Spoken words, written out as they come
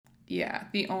Yeah,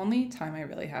 the only time I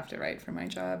really have to write for my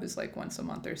job is like once a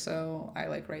month or so. I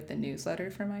like write the newsletter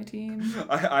for my team.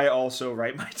 I also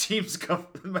write my team's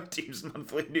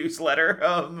monthly newsletter,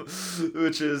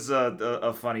 which is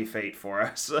a funny fate for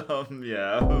us.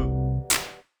 Yeah.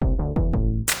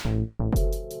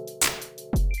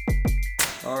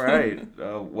 All right.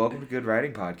 Welcome to Good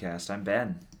Writing Podcast. I'm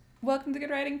Ben. Welcome to Good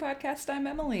Writing Podcast. I'm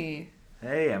Emily.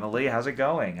 Hey, Emily. How's it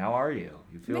going? How are you?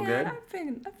 You feel good? I've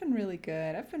been really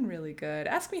good. I've been really good.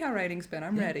 Ask me how writing's been.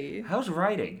 I'm ready. How's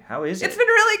writing? How is it? It's been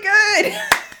really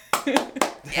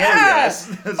good. Yes.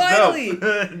 That's finally.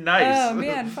 Dope. Nice. Oh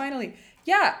man, finally.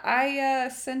 Yeah, I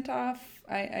sent off.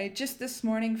 I just this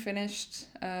morning finished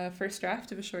first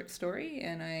draft of a short story,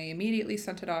 and I immediately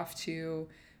sent it off to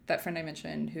that friend I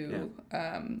mentioned who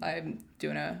I'm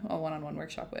doing a one-on-one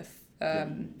workshop with.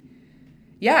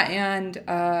 And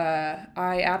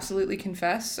I absolutely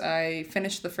confess I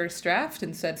finished the first draft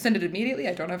and said, send it immediately.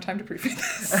 I don't have time to proofread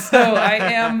this. So I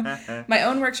am my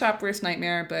own workshop worst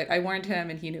nightmare, but I warned him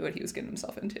and he knew what he was getting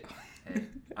himself into.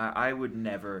 I would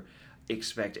never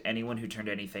expect anyone who turned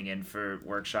anything in for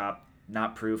workshop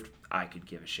not proofed. I could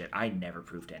give a shit. I never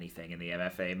proofed anything in the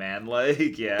MFA, man.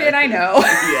 Like, yeah. Ben, I know.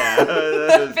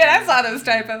 Yeah. Ben, I saw those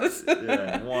typos.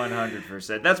 Yeah,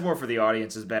 100%. That's more for the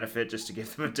audience's benefit, just to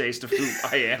give them a taste of who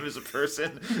I am as a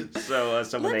person. So,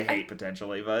 someone they hate,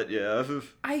 potentially, but yeah.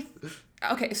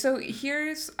 Okay, so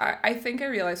I think I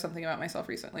realized something about myself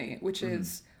recently, which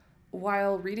is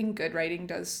while reading good writing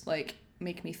does, like,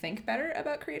 make me think better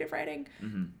about creative writing,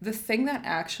 the thing that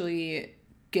actually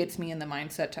gets me in the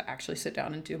mindset to actually sit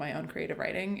down and do my own creative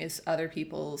writing is other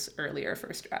people's earlier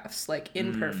first drafts, like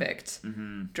imperfect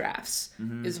drafts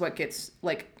is what gets,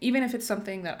 like, even if it's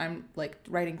something that I'm like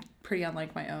writing pretty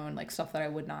unlike my own, like stuff that I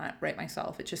would not write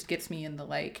myself, it just gets me in the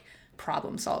like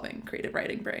problem solving creative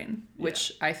writing brain,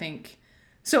 which I think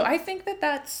that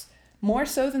that's more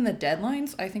so than the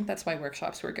deadlines. I think that's why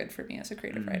workshops were good for me as a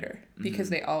creative writer, because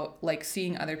they all, like,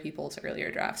 seeing other people's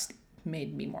earlier drafts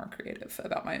made me more creative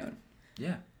about my own.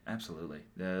 Yeah, absolutely.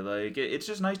 Like, it's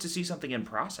just nice to see something in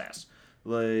process.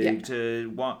 Like,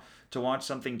 to watch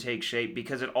something take shape,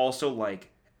 because it also, like,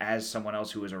 as someone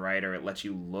else who is a writer, it lets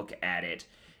you look at it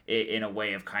in a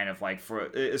way of kind of like,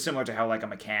 similar to how like a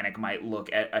mechanic might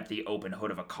look at the open hood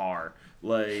of a car,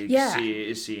 like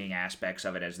seeing aspects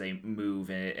of it as they move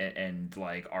and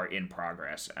like are in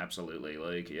progress. Absolutely.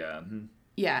 Like,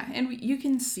 yeah, and you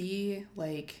can see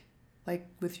like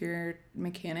with your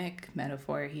mechanic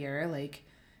metaphor here, like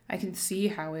I can see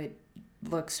how it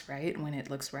looks right when it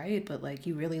looks right, but like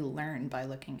you really learn by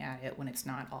looking at it when it's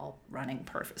not all running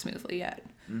perfect smoothly yet.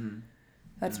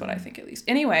 That's what I think, at least.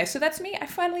 Anyway, so that's me. I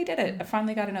finally did it. I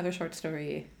finally got another short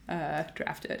story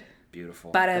drafted.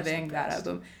 Beautiful. Bada bing, bada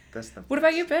boom. What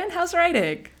about you, Ben? How's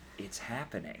writing? It's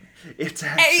happening. It's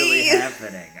actually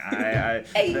happening.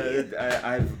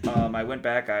 I went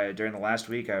back during the last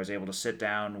week. I was able to sit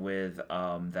down with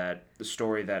the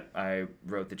story that I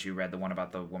wrote that you read, the one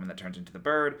about the woman that turns into the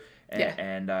bird,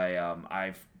 and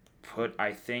I've put,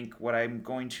 I think, what I'm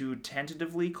going to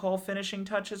tentatively call finishing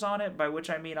touches on it, by which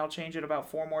I mean I'll change it about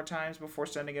 4 more times before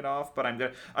sending it off, but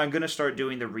I'm gonna start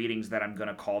doing the readings that I'm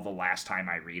gonna call the last time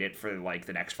I read it for like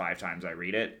the next 5 times I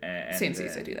read it. Same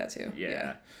season, I do that too.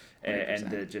 Yeah.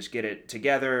 And just get it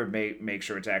together, make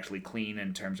sure it's actually clean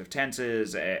in terms of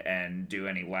tenses, and do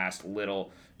any last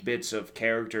little bits of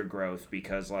character growth,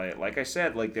 because like I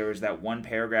said, like there was that one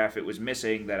paragraph it was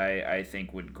missing that I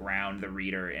think would ground the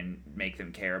reader and make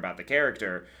them care about the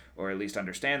character, or at least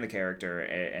understand the character,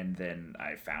 and then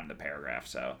I found the paragraph,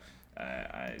 so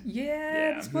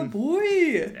it's my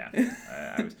boy.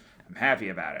 I'm happy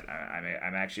about it.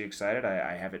 I'm actually excited.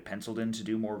 I have it penciled in to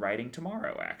do more writing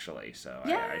tomorrow, actually, so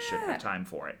I should have time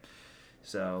for it.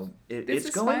 So it's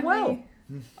going well.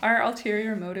 Our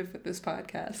ulterior motive with this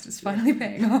podcast is finally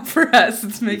paying off for us.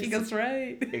 It's making us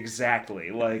right.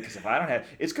 Exactly. Like, because if I don't have,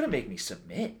 it's going to make me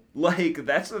submit. Like,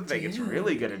 that's the thing it's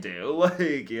really going to do.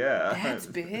 Like, yeah. That's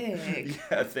big.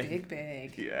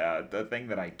 Big. Yeah, the thing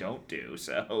that I don't do,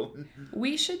 so.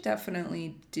 We should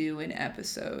definitely do an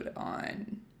episode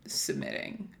on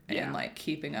submitting and like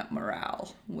keeping up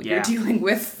morale when you're dealing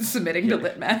with submitting to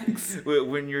LitMax.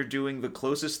 When you're doing the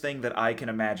closest thing that I can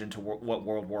imagine to what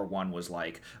World War I was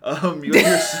like,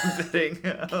 you're submitting.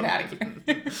 Get out of here!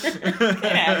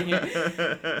 Get out of here!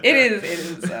 It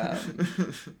is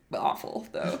awful,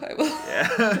 though. I will.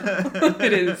 Yeah.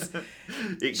 It is.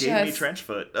 It gave me trench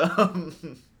foot.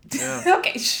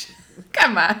 Okay,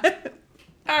 come on.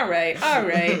 All right.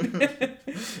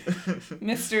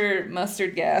 Mr.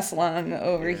 Mustard Gas Lung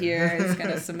over here is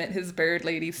going to submit his Bird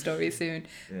Lady story soon.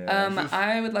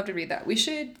 I would love to read that. We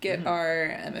should get our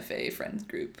MFA friends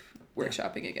group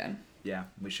workshopping again. Yeah,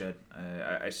 we should.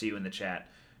 I see you in the chat.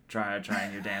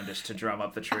 Trying your damnedest to drum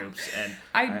up the troops, and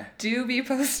I do be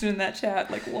posting in that chat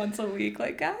like once a week,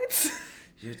 like, guys.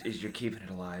 You're keeping it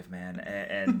alive, man.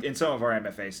 And in some of our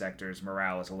MFA sectors,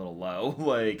 morale is a little low,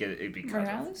 like it because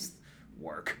morale is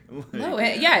work. No,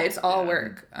 yeah, it's all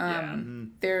work.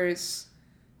 There's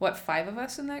 5 of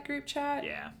us in that group chat.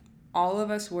 Yeah. All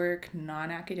of us work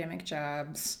non-academic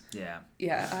jobs. Yeah.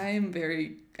 Yeah, I am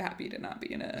very happy to not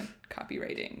be in a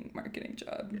copywriting marketing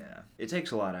job. Yeah. It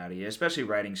takes a lot out of you, especially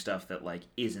writing stuff that, like,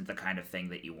 isn't the kind of thing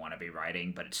that you want to be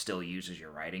writing, but it still uses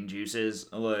your writing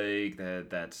juices. Like,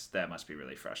 that must be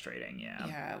really frustrating, yeah.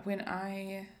 Yeah, when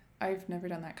I've never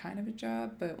done that kind of a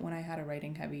job, but when I had a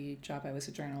writing-heavy job, I was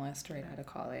a journalist right out of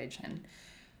college, and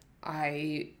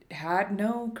I had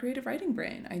no creative writing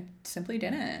brain. I simply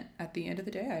didn't. At the end of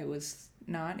the day, I was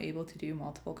not able to do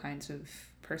multiple kinds of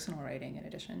personal writing in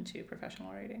addition to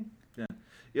professional writing. Yeah.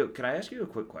 Yo, can I ask you a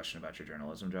quick question about your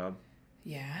journalism job?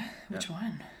 Yeah. Which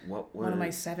one? One of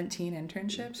my 17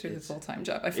 internships or the full-time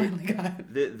job I finally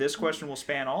got? This question will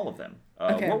span all of them.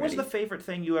 Okay, what was the favorite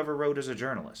thing you ever wrote as a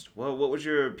journalist? What was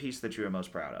your piece that you were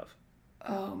most proud of?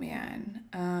 Oh,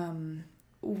 man.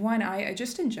 One, I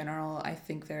just in general, I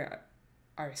think there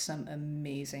are some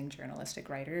amazing journalistic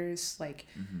writers. Like,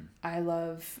 I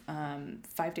love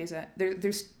 5 Days at...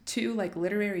 There's 2, like,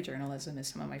 literary journalism is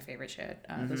some of my favorite shit.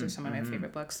 Those are some of my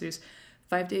favorite books. There's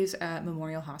 5 Days at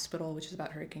Memorial Hospital, which is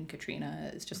about Hurricane Katrina.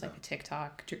 It's just like a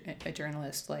TikTok, a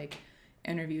journalist, like,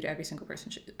 interviewed every single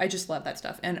person. I just love that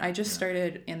stuff. And I just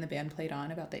started in the band Played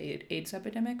On about the AIDS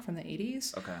epidemic from the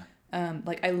 80s. Okay.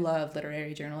 Like, I love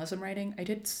literary journalism writing. I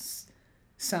did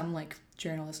some, like,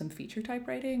 journalism feature type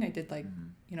writing. I did, like,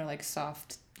 like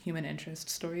soft human interest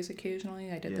stories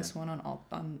occasionally. I did this one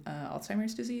on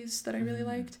Alzheimer's disease that I really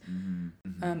liked.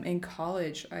 In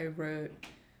college, I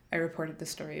reported the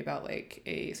story about, like,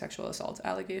 a sexual assault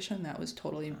allegation that was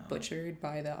totally butchered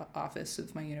by the office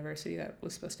of my university that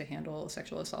was supposed to handle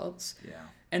sexual assaults. Yeah.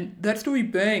 And that story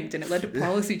banged, and it led to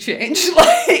policy change.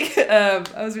 Like,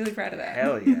 I was really proud of that.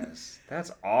 Hell yes. That's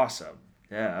awesome.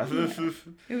 Yeah.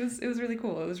 It was really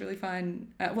cool. It was really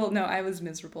fun. Well, no, I was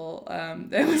miserable.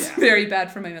 It was very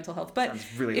bad for my mental health, but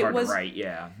it's really hard to write.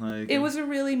 Yeah. Like, it was a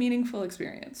really meaningful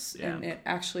experience, Yeah. and it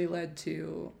actually led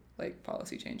to, like,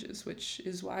 policy changes, which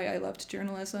is why I loved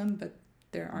journalism. But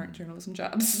there aren't journalism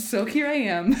jobs, so here I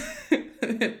am.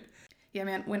 Yeah,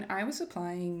 man. When I was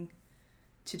applying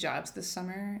to jobs this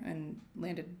summer and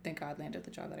thank God landed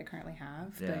the job that I currently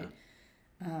have, but.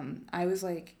 I was,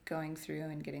 like, going through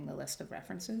and getting the list of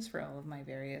references for all of my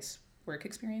various work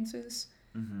experiences.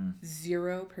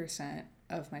 0%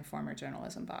 of my former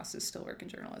journalism bosses still work in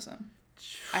journalism.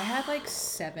 I had, like,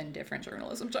 7 different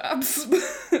journalism jobs.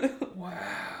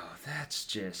 Wow,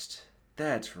 that's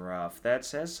rough. That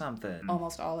says something.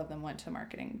 Almost all of them went to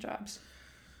marketing jobs.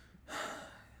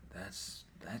 That's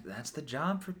the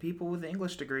job for people with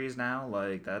English degrees now.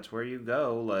 Like, that's where you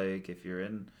go. Like, if you're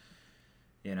in...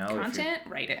 content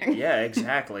writing. Yeah,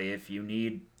 exactly. If you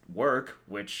need work,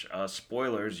 which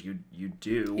spoilers, you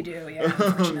do. You do, yeah.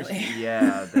 Unfortunately.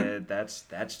 Yeah,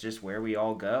 that's just where we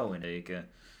all go, and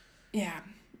yeah,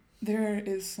 there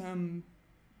is some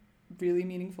really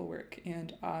meaningful work,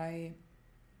 and I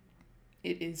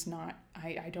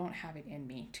don't have it in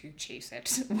me to chase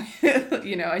it.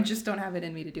 I just don't have it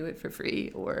in me to do it for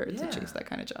free or to chase that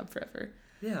kind of job forever.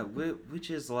 Yeah, which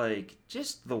is, like,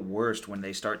 just the worst when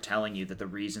they start telling you that the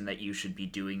reason that you should be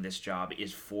doing this job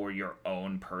is for your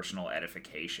own personal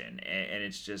edification. And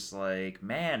it's just like,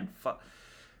 man,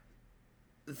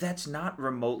 that's not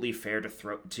remotely fair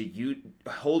to you.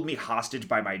 Hold me hostage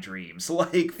by my dreams.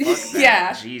 Like, fuck that.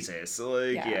 Yeah. Jesus.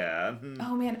 Like, yeah.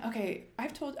 Oh, man. Okay.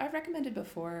 I've recommended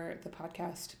before the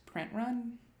podcast Print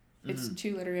Run. It's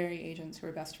 2 literary agents who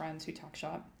are best friends who talk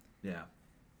shop. Yeah.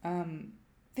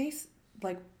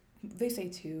 They say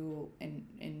too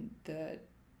in the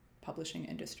publishing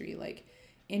industry, like,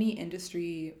 any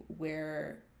industry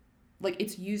where, like,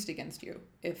 it's used against you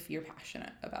if you're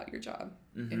passionate about your job.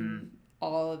 In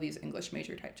all of these English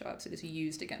major type jobs, it is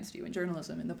used against you. In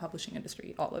journalism, in the publishing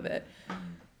industry, all of it.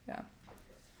 Yeah.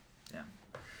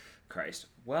 Christ.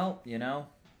 Well,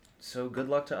 so good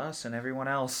luck to us and everyone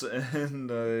else,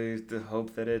 and I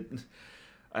hope that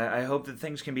I hope that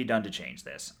things can be done to change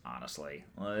this, honestly.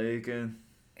 Like,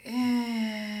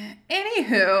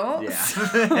 anywho. Yeah.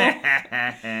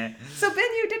 So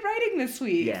Ben, you did writing this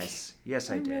week. Yes,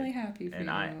 I did. I'm really happy for you. And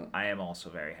I am also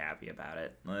very happy about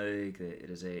it. Like, it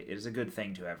is a good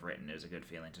thing to have written. It is a good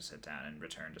feeling to sit down and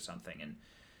return to something and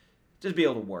just be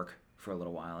able to work for a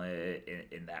little while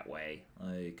in that way,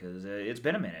 because it's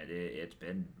been a minute. It's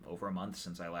been over a month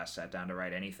since I last sat down to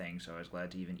write anything, so I was glad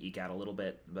to even eke out a little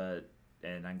bit,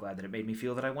 and I'm glad that it made me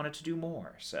feel that I wanted to do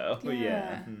more. So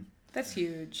yeah. That's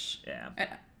huge.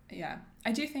 Yeah.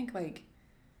 I do think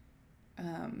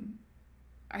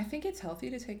I think it's healthy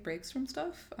to take breaks from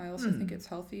stuff. I also think it's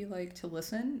healthy to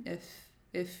listen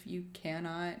if you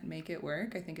cannot make it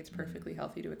work. I think it's perfectly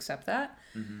healthy to accept that.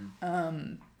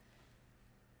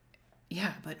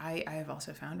 Yeah, but I have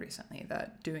also found recently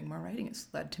that doing more writing has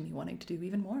led to me wanting to do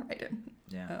even more writing.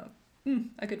 Yeah.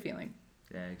 A good feeling.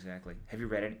 Yeah, exactly. Have you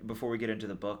read it before we get into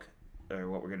the book or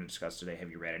what we're going to discuss today?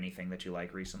 Have you read anything that you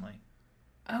like recently?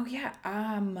 Oh yeah.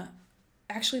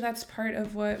 Actually, that's part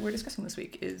of what we're discussing this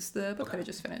week is the book that I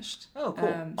just finished. Oh, cool.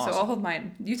 Awesome. So I'll hold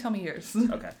mine. You tell me yours.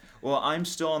 Okay. Well, I'm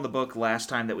still on the book last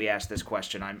time that we asked this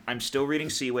question. I'm still reading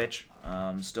Sea Witch.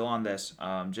 Still on this.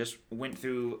 Just went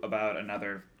through about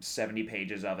another 70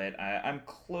 pages of it. I'm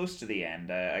close to the end.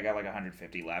 I got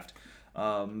 150 left.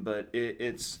 But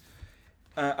it's...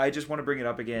 I just want to bring it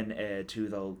up again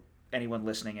to anyone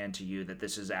listening and to you that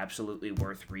this is absolutely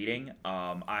worth reading.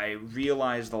 I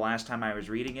realized the last time I was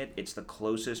reading it, it's the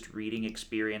closest reading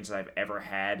experience I've ever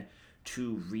had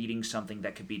to reading something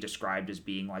that could be described as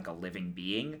being like a living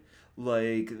being.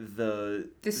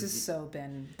 This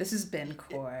has been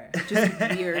core. Just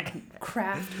weird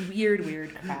craft.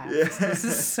 Yeah. This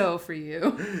is so for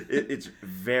you. It's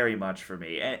very much for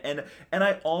me. And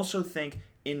I also think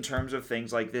in terms of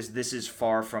things like this is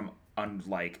far from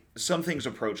unlike some things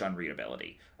approach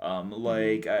unreadability.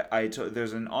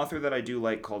 There's an author that I do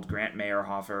like called Grant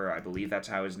Meyerhofer. I believe that's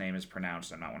how his name is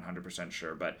pronounced. I'm not 100%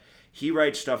 sure, but he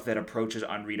writes stuff that approaches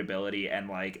unreadability, and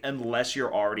unless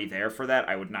you're already there for that,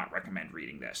 I would not recommend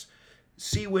reading this.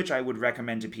 Sea Witch I would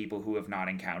recommend to people who have not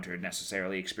encountered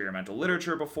necessarily experimental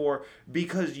literature before,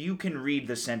 because you can read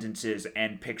the sentences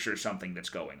and picture something that's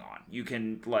going on. You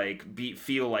can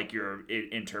feel like you're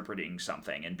interpreting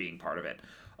something and being part of it.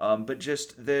 But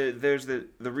just there's the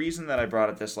reason that I brought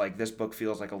it this book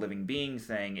feels like a living being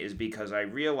thing is because I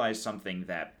realized something,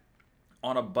 that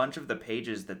on a bunch of the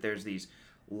pages that there's these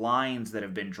lines that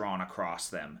have been drawn across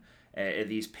them,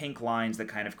 these pink lines that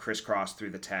kind of crisscross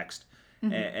through the text.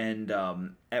 And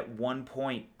at one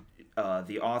point,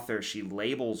 the author, she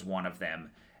labels one of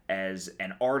them as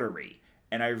an artery.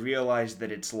 And I realized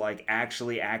that it's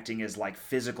actually acting as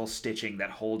physical stitching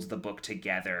that holds the book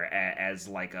together as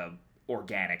a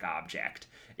organic object.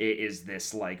 It is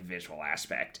this visual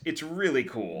aspect. It's really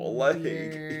cool.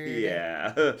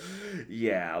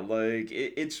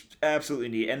 It's absolutely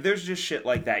neat. And there's just shit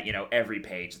like that, every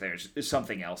page there's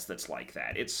something else that's like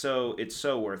that. It's so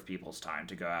worth people's time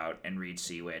to go out and read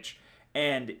Sea Witch.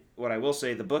 And what I will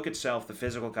say, the book itself, the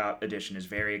physical edition, is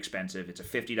very expensive. It's a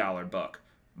 $50 book.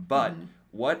 But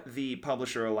what the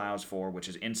publisher allows for, which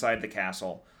is Inside the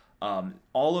Castle,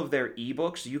 all of their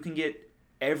ebooks, you can get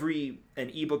an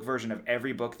ebook version of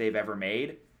every book they've ever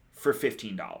made for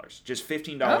 $15. Just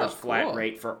 $15 flat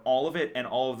rate for all of it, and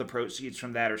all of the proceeds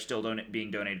from that are still being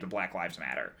donated to Black Lives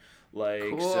Matter.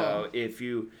 So if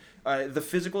you... the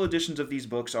physical editions of these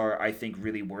books are, I think,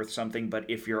 really worth something, but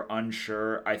if you're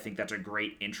unsure, I think that's a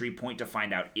great entry point to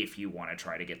find out if you want to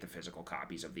try to get the physical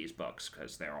copies of these books,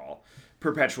 because they're all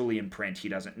perpetually in print.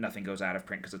 Nothing goes out of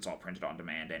print because it's all printed on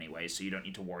demand anyway, so you don't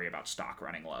need to worry about stock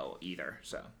running low either.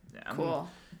 So yeah.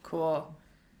 Cool.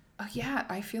 Oh yeah,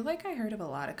 I feel like I heard of a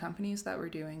lot of companies that were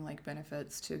doing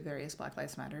benefits to various Black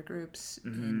Lives Matter groups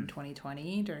in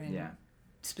 2020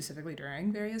 specifically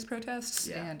during various protests,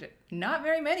 and not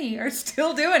very many are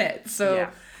still doing it. So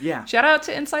shout out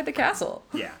to Inside the Castle.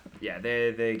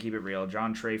 They keep it real.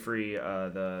 John Trafry,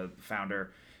 the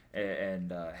founder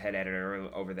and head editor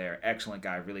over there, excellent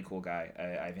guy, really cool guy.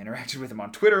 I've interacted with him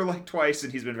on Twitter twice,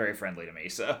 and he's been very friendly to me,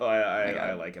 so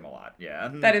I like him a lot. Yeah,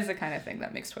 that is the kind of thing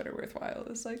that makes Twitter worthwhile.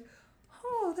 It's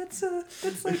that's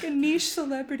a niche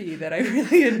celebrity that I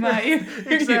really admire.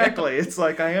 Exactly. It's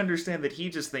I understand that he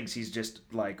just thinks he's just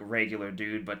regular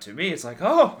dude, but to me it's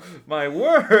oh my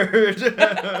word.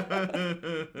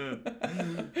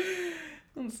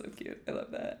 That's so cute. I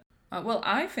love that. Well,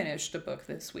 I finished a book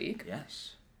this week.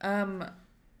 Yes.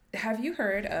 Have you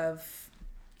heard of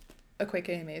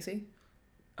Akwaeke Emezi?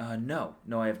 No,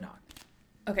 I have not.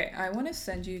 Okay, I want to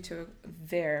send you to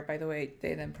by the way,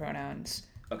 they, them pronouns.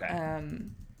 Okay.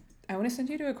 I want to send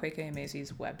you to Akwaeke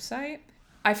Emezi's website.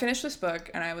 I finished this book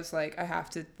and I was I have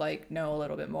to know a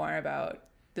little bit more about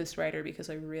this writer because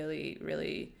I really,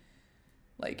 really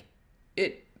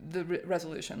it. The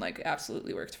resolution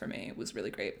absolutely worked for me. It was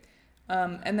really great.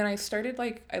 And then I started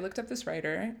I looked up this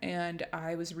writer and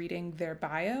I was reading their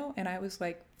bio and I was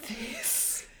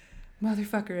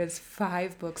Motherfucker has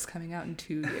 5 books coming out in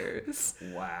 2 years.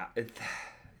 Wow.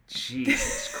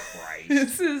 Jesus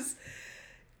Christ.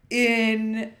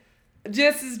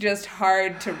 This is just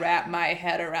hard to wrap my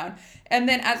head around. And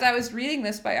then as I was reading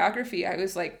this biography, I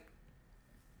was like,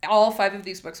 all 5 of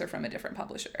these books are from a different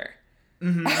publisher.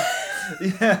 Mm-hmm.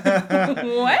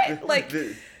 What? Like,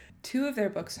 2 of their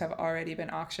books have already been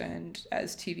auctioned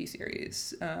as TV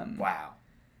series. Wow.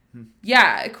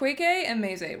 Yeah, Kweke and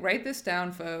Meze. Write this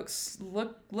down, folks.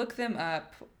 Look them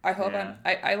up. I hope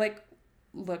I like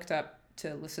looked up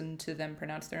to listen to them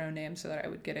pronounce their own names so that I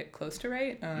would get it close to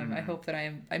right. I hope that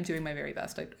I'm doing my very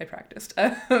best. I practiced. So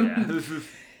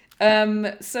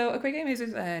Kweke Meze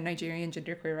is a Nigerian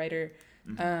genderqueer writer.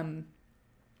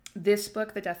 This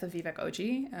book, The Death of Vivek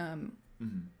Oji,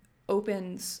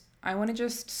 opens. I want to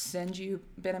just send you,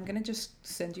 Ben. I'm going to just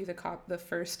send you the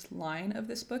first line of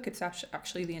this book. It's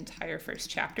actually the entire first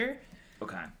chapter.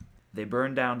 Okay. They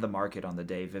burned down the market on the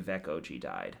day Vivek Oji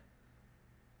died.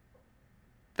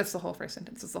 That's the whole first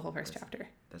sentence. It's the whole first chapter.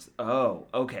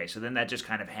 Okay. So then that just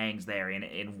kind of hangs there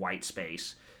in white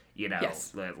space.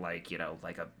 Yes. Like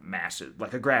a massive,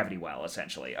 like a gravity well,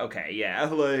 essentially. Okay, yeah.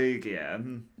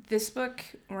 This book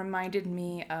reminded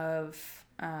me of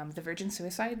The Virgin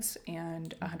Suicides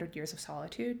and 100 Years of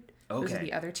Solitude. Okay. Those are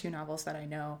the other 2 novels that I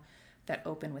know that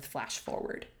open with flash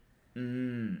forward.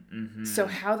 Mm-hmm. So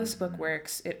how this book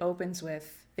works, it opens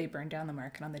with they burned down the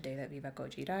market on the day that Vivek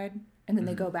Oji died, and then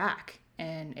they go back,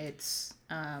 and it's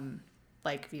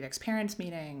like Vivek's parents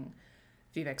meeting,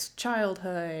 Vivek's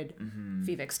childhood,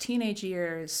 Vivek's teenage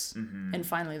years, and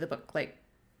finally the book like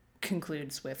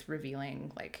concludes with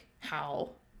revealing like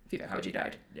how Vivek Oji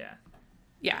died.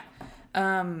 Yeah.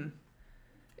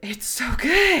 It's so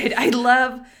good. I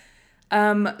love.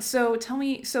 So tell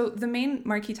me. So the main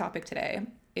marquee topic today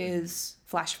is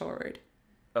flash forward.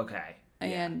 Okay.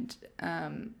 And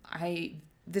the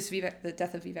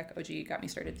death of Vivek Oji got me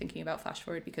started thinking about flash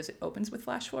forward because it opens with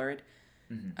flash forward.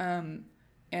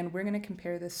 And we're going to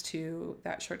compare this to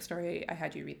that short story I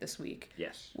had you read this week.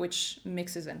 Yes. Which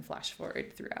mixes in flash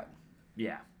forward throughout.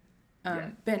 Yeah.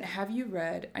 Ben, have you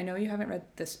read, I know you haven't read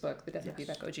this book, The Death of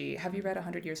Vivek Oji. Have you read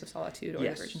 100 Years of Solitude or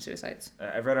The Virgin Suicides?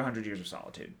 I've read 100 Years of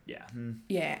Solitude. Yeah.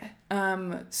 Yeah.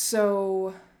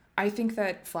 So I think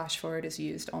that flash forward is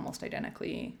used almost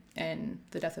identically in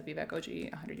The Death of Vivek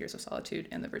Oji, 100 Years of Solitude,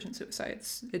 and The Virgin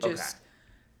Suicides. It just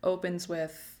opens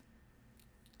with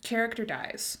character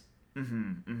dies.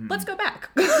 Let's go back.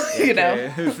 You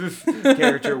know,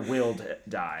 character will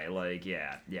die. Like,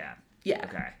 yeah.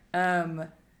 Okay.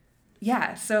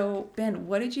 Yeah. So Ben,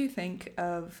 what did you think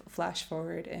of flash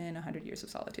forward in 100 Years of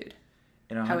Solitude?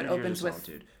 How it opens with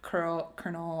Colonel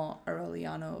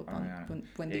Aureliano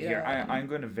Buendia. Here, I'm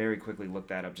going to very quickly look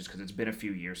that up just because it's been a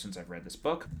few years since I've read this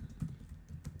book.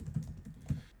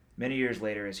 Many years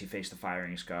later, as he faced the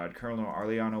firing squad, Colonel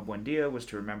Aureliano Buendia was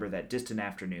to remember that distant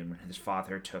afternoon when his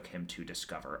father took him to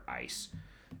discover ice.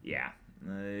 Yeah.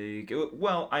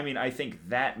 Well, I mean, I think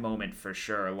that moment for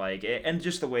sure, like, and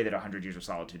just the way that 100 Years of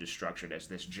Solitude is structured as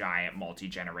this giant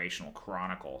multi-generational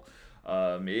chronicle,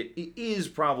 it is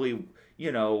probably,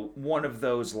 one of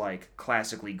those, like,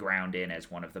 classically ground in as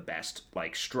one of the best,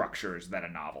 like, structures that a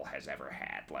novel has ever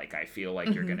had. Like, I feel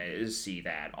like you're gonna see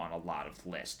that on a lot of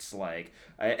lists, like,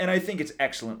 and I think it's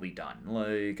excellently done.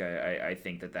 Like, I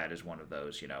think that is one of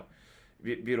those,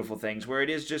 beautiful things where it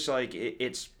is just, like,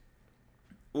 it's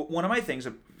one of my things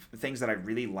that I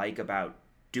really like about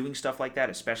doing stuff like that,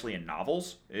 especially in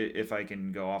novels, if I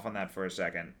can go off on that for a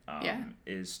second,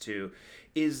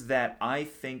 is that I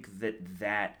think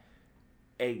that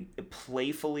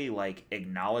playfully, like,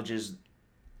 acknowledges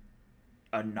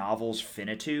a novel's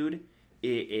finitude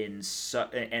and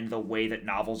the way that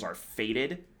novels are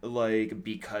fated, like,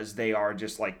 because they are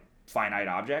just, like, finite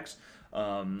objects.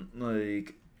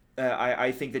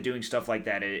 I think that doing stuff like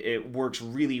that, it works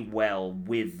really well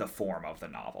with the form of the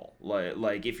novel.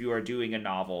 Like if you are doing a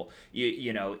novel,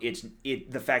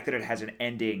 the fact that it has an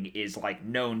ending is, like,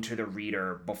 known to the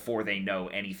reader before they know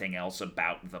anything else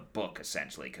about the book,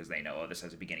 essentially, because they know, this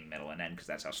has a beginning, middle, and end, because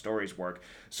that's how stories work.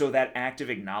 So that active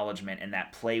acknowledgement and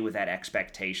that play with that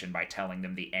expectation by telling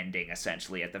them the ending,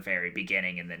 essentially, at the very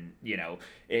beginning, and then,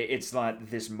 it's not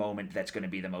this moment that's going to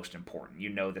be the most important.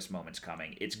 This moment's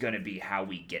coming. It's going to be how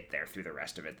we get there through the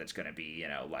rest of it that's going to be,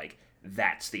 like,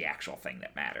 that's the actual thing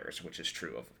that matters, which is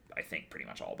true of, I think, pretty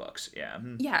much all books.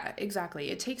 Yeah, exactly.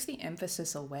 It takes the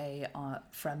emphasis away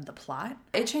from the plot.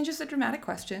 It changes the dramatic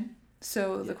question.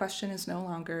 So the question is no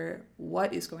longer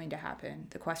what is going to happen.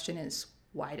 The question is,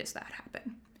 why does that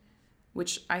happen?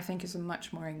 Which I think is a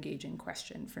much more engaging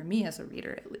question for me as a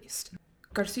reader, at least.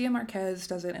 Garcia Marquez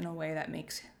does it in a way that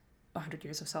makes 100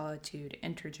 Years of Solitude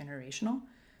intergenerational.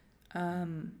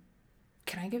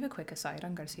 Can I give a quick aside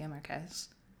on Garcia Marquez?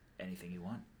 Anything you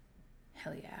want.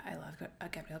 Hell yeah, I love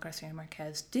Gabriel Garcia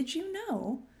Marquez. Did you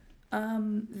know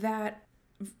that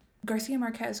Garcia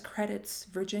Marquez credits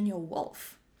Virginia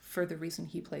Woolf for the reason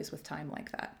he plays with time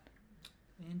like that?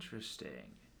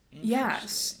 Interesting.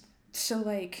 Yes. So,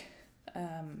 like,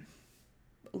 Jorge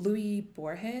Luis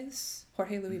Borges,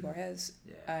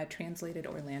 translated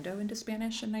Orlando into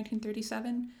Spanish in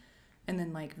 1937, and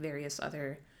then, like, various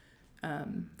other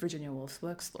Virginia Woolf's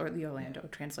books, or the Orlando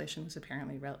translation was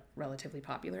apparently relatively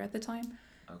popular at the time.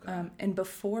 Okay. And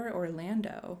before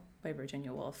Orlando by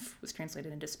Virginia Woolf was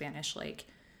translated into Spanish, like,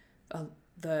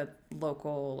 the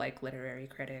local, like, literary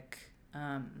critic,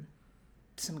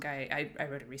 some guy, I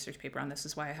wrote a research paper on this,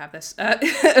 is why I have this, a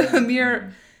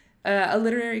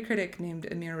literary critic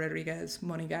named Amir Rodriguez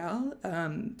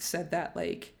Monigal said that,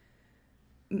 like,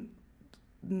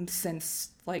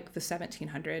 since, like, the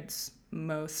 1700s,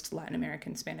 most Latin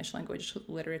American Spanish language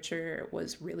literature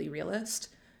was really realist,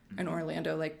 and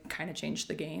Orlando, like, kind of changed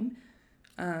the game.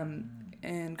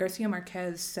 And Garcia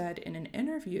Marquez said in an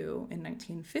interview in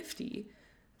 1950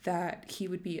 that he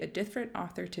would be a different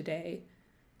author today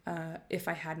if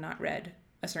I had not read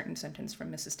a certain sentence from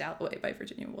Mrs. Dalloway by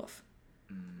Virginia Woolf.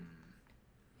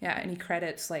 Yeah, and he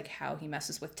credits, like, how he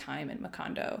messes with time in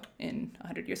Macondo in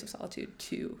 100 Years of Solitude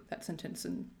to that sentence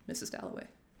in Mrs. Dalloway.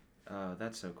 Oh,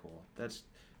 that's so cool. That's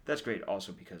great.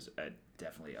 Also, because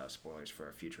definitely spoilers for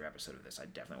a future episode of this. I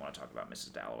definitely want to talk about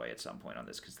Mrs. Dalloway at some point on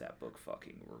this, because that book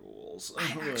fucking rules.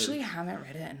 I actually haven't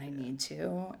read it, and I need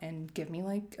to. And give me,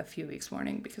 like, a few weeks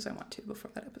warning, because I want to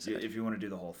before that episode. If you want to do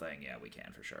the whole thing, yeah, we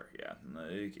can for sure. Yeah,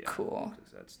 yeah. Cool.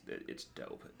 It's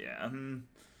dope. Yeah.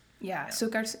 Yeah. So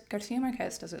Garcia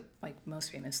Marquez does it, like,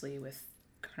 most famously with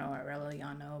Colonel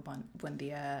Aureliano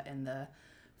Buendia and the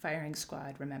firing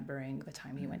squad, remembering the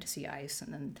time he went to see ICE,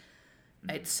 and then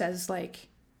it says, like,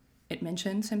 it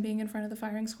mentions him being in front of the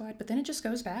firing squad, but then it just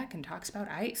goes back and talks about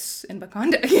ICE in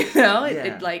Macondo, you know?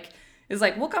 It like, is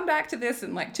like, we'll come back to this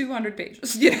in, like, 200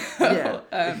 pages, you know?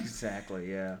 Yeah,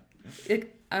 exactly, yeah.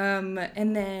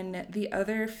 And then the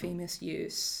other famous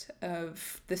use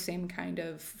of the same kind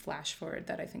of flash forward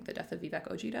that I think The Death of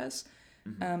Vivek Oji does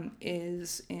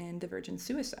is in The Virgin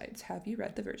Suicides. Have you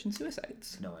read The Virgin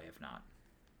Suicides? No, I have not.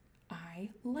 I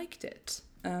liked it.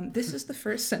 This is the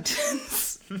first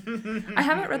sentence. I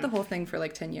haven't read the whole thing for,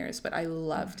 like, 10 years, but I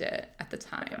loved it at the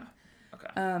time.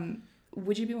 Okay.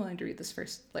 Would you be willing to read this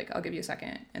first? Like, I'll give you a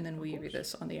second, and then will you read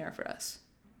this on the air for us?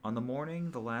 On the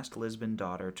morning the last Lisbon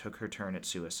daughter took her turn at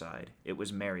suicide, it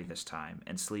was Mary this time,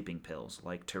 and sleeping pills,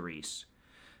 like Therese.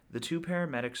 The two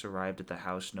paramedics arrived at the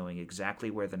house knowing exactly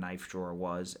where the knife drawer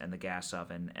was, and the gas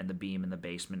oven, and the beam in the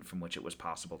basement from which it was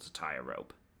possible to tie a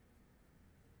rope.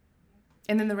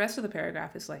 And then the rest of the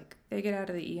paragraph is like, they get out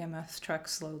of the EMS truck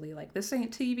slowly, like, this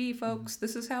ain't TV, folks.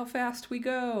 This is how fast we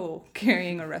go,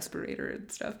 carrying a respirator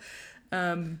and stuff.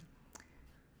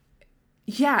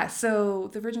 Yeah, so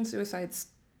the Virgin Suicide's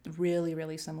really,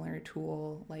 really similar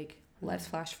tool. Like, let's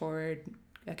flash forward,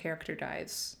 a character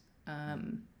dies.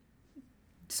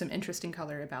 Some interesting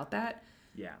color about that.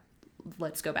 Yeah.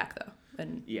 Let's go back, though,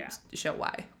 and show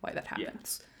why that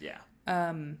happens. Yeah.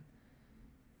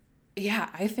 Yeah,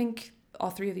 I think all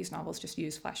three of these novels just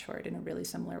use flash forward in a really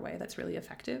similar way that's really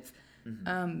effective.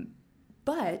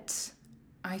 But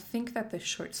I think that the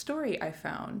short story I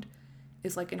found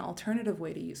is, like, an alternative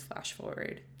way to use flash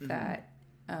forward that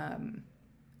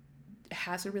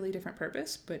has a really different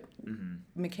purpose, but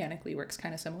mechanically works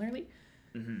kind of similarly.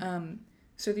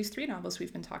 So these three novels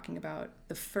we've been talking about,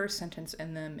 the first sentence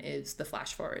in them is the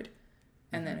flash forward,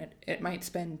 and then it might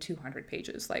spend 200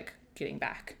 pages, like, getting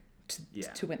back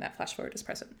to when that flash forward is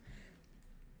present.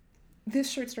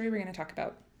 This short story we're going to talk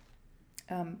about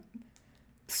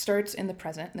starts in the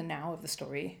present, the now of the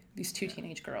story. These two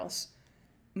teenage girls,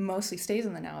 mostly stays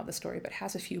in the now of the story, but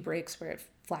has a few breaks where it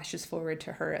flashes forward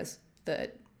to her as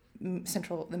the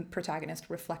protagonist,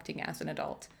 reflecting as an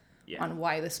adult on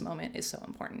why this moment is so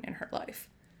important in her life.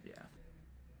 Yeah.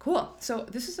 Cool. So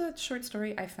this is a short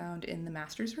story I found in the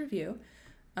Masters Review.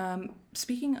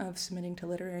 Speaking of submitting to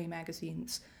literary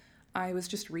magazines, I was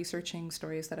just researching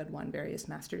stories that had won various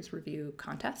Masters Review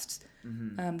contests.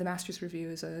 The Masters Review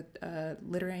is a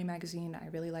literary magazine. I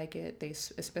really like it. They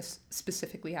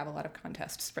specifically have a lot of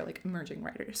contests for, like, emerging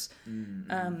writers.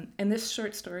 And this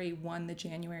short story won the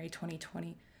January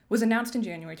 2020, was announced in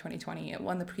January 2020. It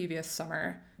won the previous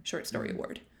summer short story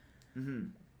award.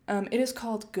 It is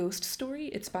called Ghost Story.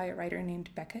 It's by a writer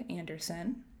named Becca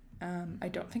Anderson. I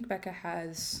don't think Becca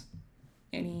has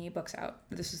any books out.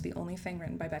 This is the only thing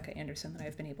written by Becca Anderson that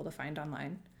I've been able to find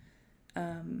online.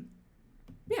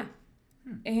 Yeah.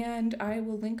 And I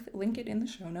will link it in the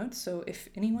show notes. So if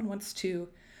anyone wants to,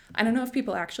 I don't know if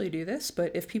people actually do this,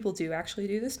 but if people do actually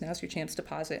do this, now's your chance to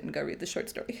pause it and go read the short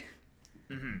story.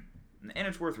 Mm-hmm. And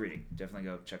it's worth reading. Definitely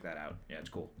go check that out. Yeah, it's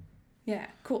cool. Yeah,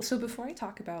 cool. So before I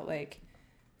talk about like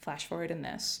flash forward in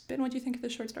this, Ben, what do you think of the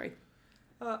short story?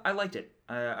 I liked it.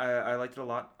 I liked it a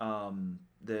lot.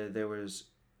 There was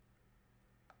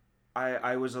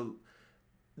I was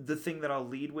the thing that I'll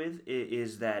lead with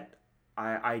is that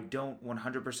I don't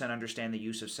 100% understand the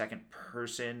use of second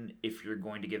person if you're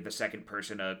going to give the second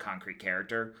person a concrete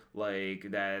character.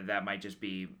 Like, that might just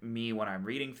be me when I'm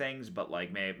reading things, but,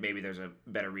 like, maybe there's a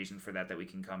better reason for that we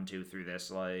can come to through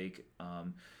this. Like,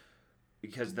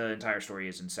 because the entire story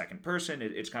is in second person,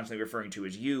 it's constantly referring to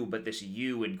as you, but this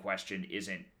you in question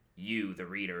isn't you, the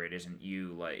reader. It isn't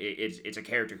you. Like, it's a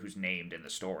character who's named in the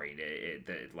story,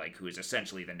 like, who is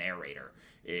essentially the narrator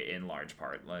in large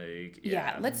part. Like,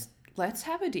 yeah, let's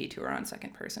have a detour on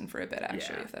second person for a bit,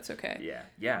 actually, if that's okay.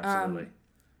 Yeah, absolutely.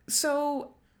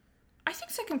 So I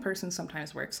think second person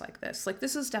sometimes works like this. Like,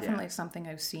 this is definitely something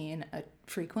I've seen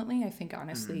frequently. I think,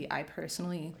 honestly, I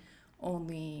personally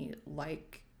only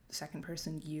like second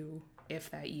person you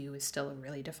if that you is still a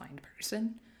really defined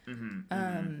person.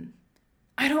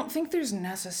 I don't think there's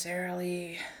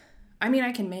necessarily... I mean,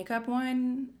 I can make up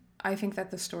one. I think that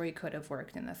the story could have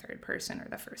worked in the third person or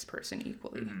the first person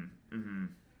equally.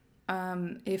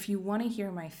 If you want to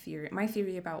hear my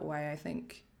theory about why I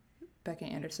think Becca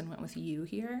Anderson went with you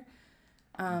here,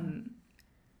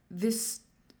 this,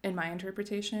 in my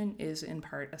interpretation, is in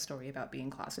part a story about being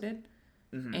closeted.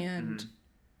 And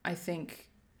I think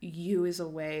you is a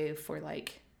way for,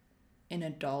 like, an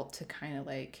adult to kind of,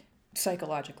 like,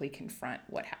 psychologically confront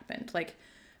what happened. Like,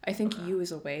 I think you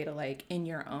is a way to, like, in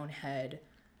your own head,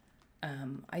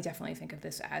 I definitely think of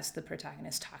this as the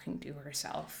protagonist talking to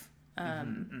herself.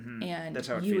 And That's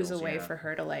how it you feels, is a way for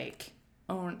her to, like,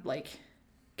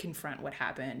 confront what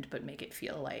happened, but make it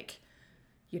feel like,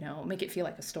 make it feel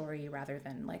like a story rather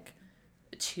than, like,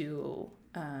 too,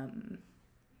 I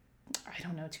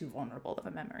don't know, too vulnerable of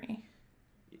a memory.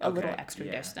 A little extra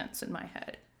distance in my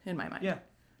head, in my mind.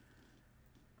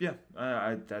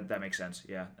 That makes sense.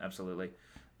 Yeah, absolutely.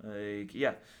 Like,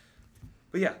 yeah.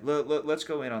 But yeah, let's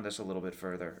go in on this a little bit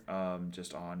further.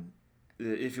 Just on,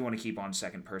 if you want to keep on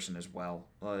second person as well.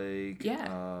 Like,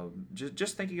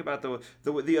 just thinking about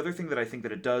the other thing that I think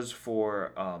that it does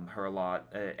for her a lot,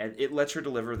 it lets her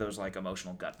deliver those, like,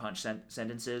 emotional gut punch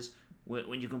sentences.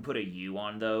 When you can put a you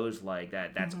on those, like,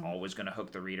 that's always going to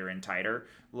hook the reader in tighter.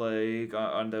 Like,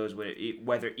 on those,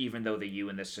 whether, even though the you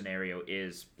in this scenario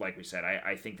is, like we said,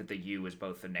 I think that the you is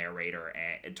both the narrator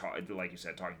and like you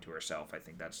said, talking to herself. I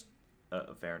think that's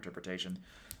a fair interpretation.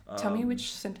 Tell me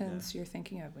which sentence you're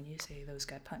thinking of when you say those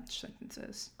gut punch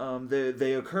sentences.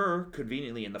 They occur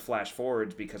conveniently in the flash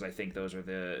forwards because I think those are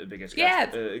the biggest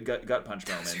gut punch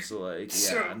moments. Like,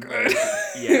 so good.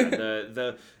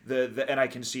 And I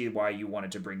can see why you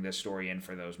wanted to bring this story in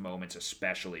for those moments,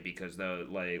 especially because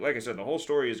like I said, the whole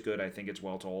story is good. I think it's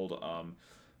well told.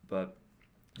 But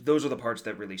those are the parts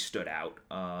that really stood out.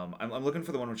 I'm looking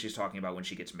for the one when she's talking about when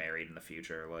she gets married in the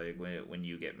future, like when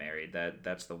you get married.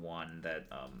 That's the one that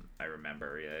I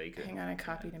remember. Yeah, hang on, I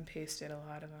copied and pasted a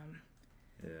lot of them.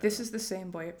 Yeah. This is the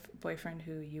same boyfriend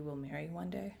who you will marry one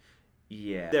day.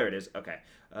 Yeah, there it is. Okay.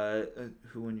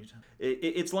 Who when you tell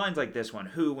it's lines like this one.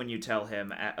 Who when you tell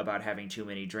him about having too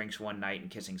many drinks one night and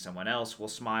kissing someone else will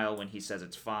smile when he says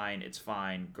it's fine. It's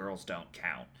fine. Girls don't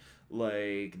count.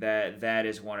 Like, that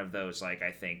is one of those, like,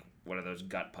 I think one of those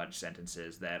gut punch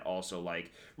sentences that also,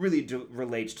 like, really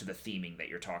relates to the theming that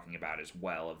you're talking about as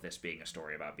well, of this being a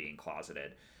story about being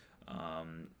closeted.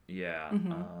 But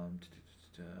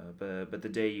the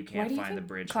day you can't find the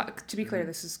bridge. To be clear,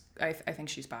 this is I think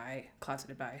she's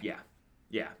closeted bi. Yeah.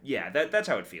 That's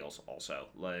how it feels. Also,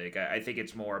 like, I think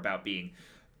it's more about being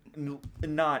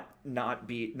not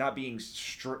being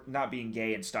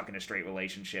gay and stuck in a straight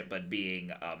relationship, but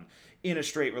being in a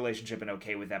straight relationship and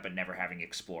okay with that, but never having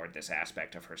explored this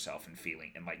aspect of herself and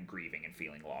feeling and, like, grieving and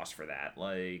feeling lost for that.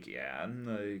 Like, and,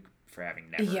 like, for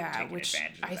having never taken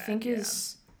advantage of that. I think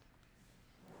is.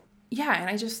 Yeah, and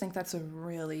I just think that's a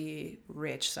really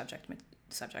rich subject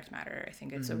matter. I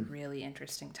think it's a really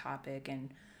interesting topic,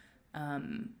 and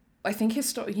I think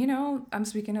I'm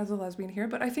speaking as a lesbian here,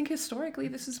 but I think historically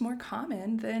this is more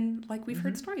common than, like, we've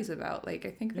heard stories about. Like, I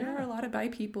think there are a lot of bi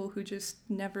people who just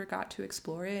never got to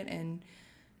explore it, and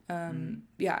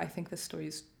I think this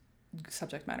story's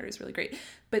subject matter is really great.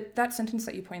 But that sentence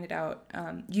that you pointed out,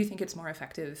 you think it's more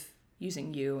effective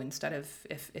using you instead of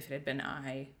if it had been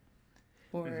I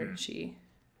or she.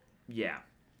 Yeah.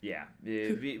 Yeah,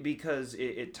 because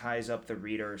it ties up the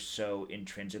reader so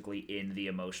intrinsically in the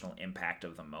emotional impact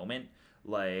of the moment.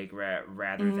 Like,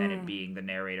 rather than it being the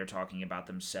narrator talking about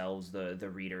themselves, the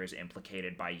reader is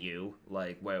implicated by you,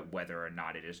 like, whether or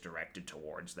not it is directed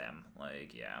towards them.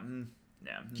 Like, yeah.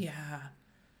 Yeah. Yeah.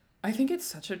 I think it's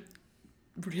such a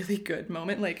really good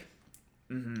moment. Like,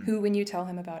 who, when you tell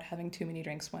him about having too many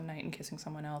drinks one night and kissing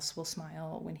someone else, will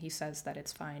smile when he says that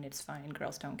it's fine,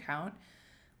 girls don't count.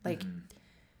 Like,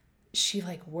 she,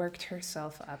 like, worked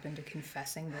herself up into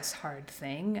confessing this hard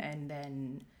thing, and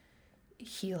then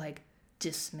he, like,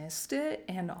 dismissed it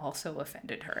and also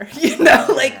offended her.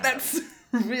 Like, that's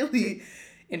really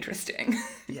interesting.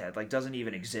 Yeah, it, like, doesn't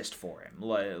even exist for him.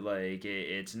 Like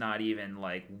it's not even,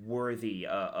 like, worthy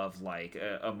of, like,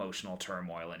 emotional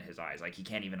turmoil in his eyes. Like, he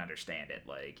can't even understand it.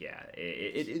 Like, yeah,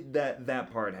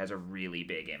 that part has a really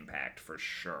big impact for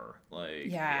sure. Like,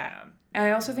 yeah. And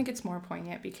I also think it's more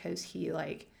poignant because he,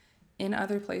 like, in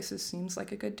other places seems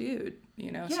like a good dude,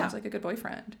 seems like a good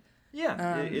boyfriend.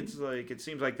 Yeah, it's like, it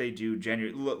seems like they do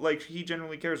like, he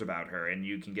genuinely cares about her, and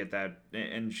you can get that,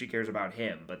 and she cares about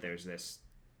him, but there's this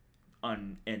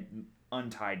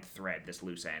untied thread, this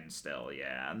loose end still.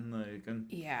 Yeah, like,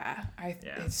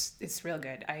 it's real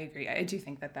good. I agree. I do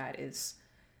think that is,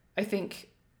 I think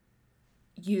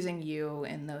using you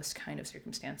in those kind of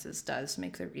circumstances does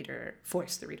make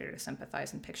force the reader to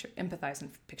empathize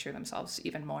and picture themselves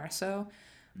even more so.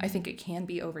 I think it can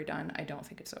be overdone. I don't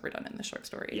think it's overdone in the short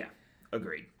story. Yeah,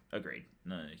 agreed.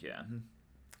 Yeah.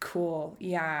 Cool.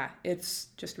 Yeah, it's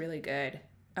just really good.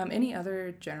 Any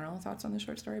other general thoughts on the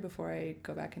short story before I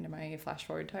go back into my flash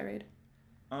forward tirade?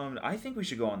 I think we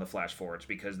should go on the flash forwards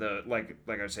because like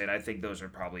I said, I think those are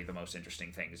probably the most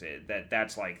interesting things.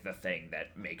 That's like the thing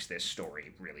that makes this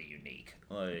story really unique.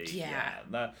 Like,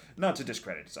 not to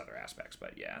discredit its other aspects,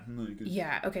 but yeah.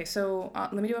 Yeah. Okay. So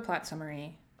let me do a plot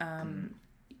summary.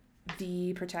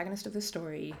 The protagonist of the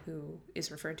story, who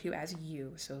is referred to as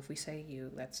you, so if we say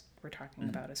you, we're talking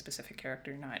about a specific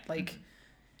character, not like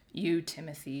you,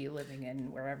 Timothy, living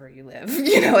in wherever you live,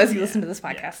 as you listen to this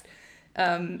podcast.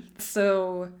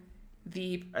 So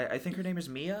I think her name is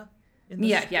Mia in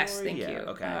Mia, story? yes, thank you.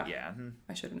 Okay,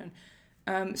 I should have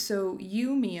known. So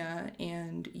you, Mia,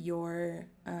 and your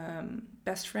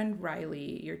best friend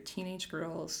Riley, your teenage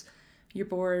girls, you're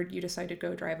bored, you decide to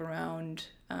go drive around.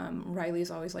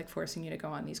 Riley's always, like, forcing you to go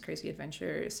on these crazy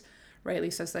adventures. Riley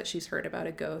says that she's heard about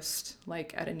a ghost,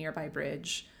 like, at a nearby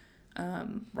bridge.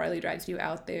 Riley drives you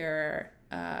out there.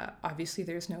 Obviously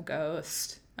there's no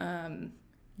ghost.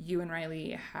 You and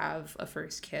Riley have a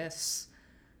first kiss.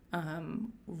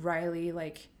 Riley,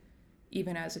 like,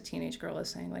 even as a teenage girl, is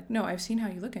saying, like, no, I've seen how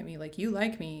you look at me. Like, you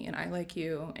like me and I like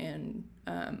you. And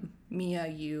Mia,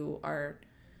 you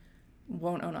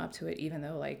won't own up to it, even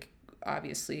though, like,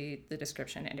 obviously the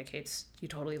description indicates you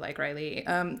totally like Riley.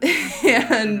 And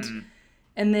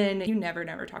then you never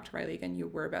talk to Riley again. You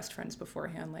were best friends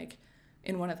beforehand. Like,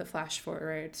 in one of the flash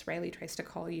forwards, Riley tries to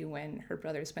call you when her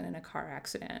brother's been in a car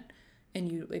accident, and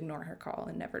you ignore her call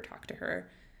and never talk to her.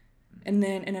 And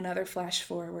then in another flash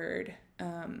forward,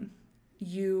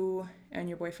 you and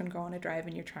your boyfriend go on a drive,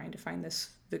 and you're trying to find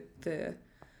the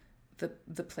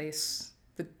place,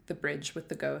 the bridge with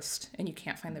the ghost, and you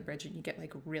can't find the bridge, and you get,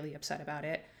 like, really upset about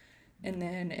it. And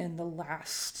then in the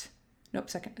last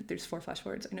there's 4 flash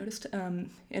forwards, I noticed. In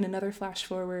another flash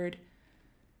forward,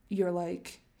 you're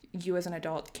like, you as an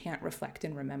adult can't reflect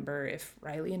and remember if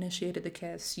Riley initiated the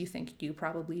kiss. You think you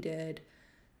probably did.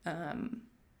 And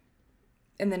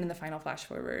then in the final flash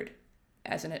forward,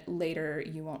 later,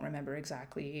 you won't remember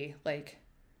exactly, like,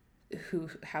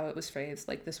 how it was phrased,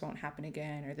 like, this won't happen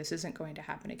again, or this isn't going to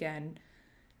happen again.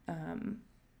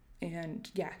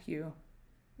 And yeah, you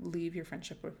leave your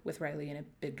friendship with Riley in a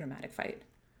big dramatic fight.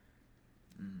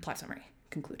 Plot summary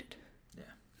concluded.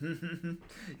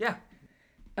 Yeah.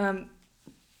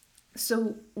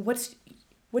 So what's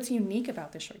unique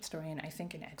about this short story, and I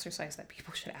think an exercise that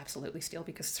people should absolutely steal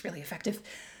because it's really effective,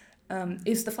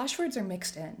 is the flash forwards are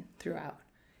mixed in throughout.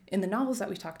 In the novels that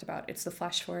we talked about, it's the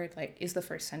flash forward, like, is the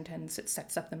first sentence, it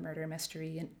sets up the murder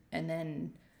mystery, and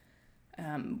then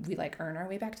we, like, earn our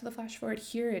way back to the flash forward.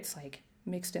 Here it's, like,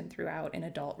 mixed in throughout, an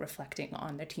adult reflecting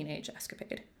on their teenage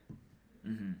escapade.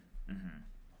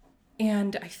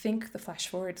 And I think the flash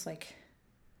forwards, like,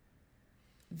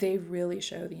 they really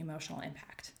show the emotional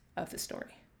impact of the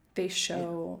story. They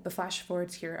show, the flash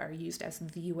forwards here are used as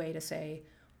the way to say,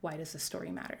 why does this story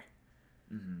matter?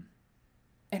 And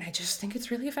I just think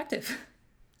it's really effective.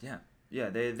 Yeah. Yeah,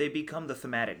 they become the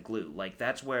thematic glue. Like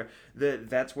that's where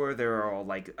they're all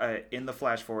like in the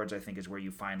flash forwards. I think is where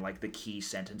you find like the key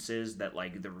sentences that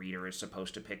like the reader is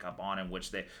supposed to pick up on, and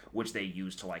which they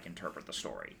use to like interpret the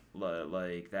story.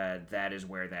 Like that is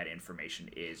where that information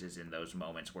is in those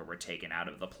moments where we're taken out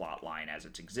of the plot line as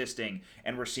it's existing,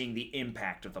 and we're seeing the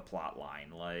impact of the plot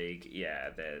line. Like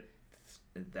yeah,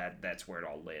 that's where it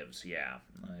all lives. Yeah,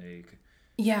 like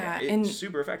yeah, it's and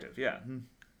super effective. Yeah.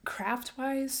 craft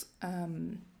wise,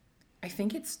 I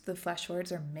think it's the flash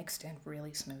forwards are mixed in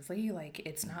really smoothly. Like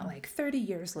it's not like 30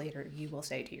 years later you will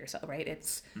say to yourself, right?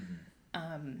 It's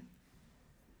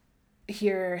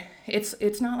here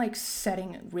it's not like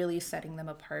really setting them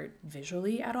apart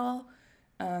visually at all.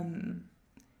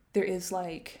 There is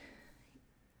like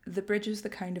the bridge is the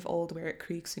kind of old where it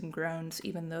creaks and groans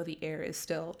even though the air is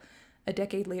still. A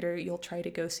decade later you'll try to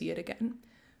go see it again.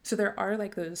 So there are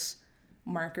like those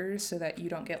markers so that you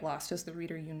don't get lost as the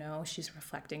reader. You know she's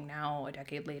reflecting now a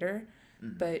decade later,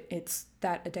 but it's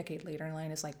that a decade later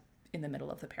line is like in the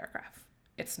middle of the paragraph.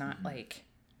 It's not like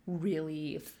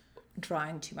really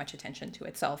drawing too much attention to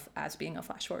itself as being a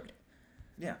flash forward.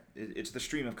 Yeah, it's the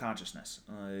stream of consciousness.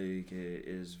 Like it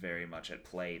is very much at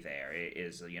play there. It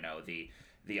is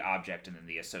the object and then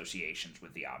the associations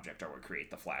with the object are what create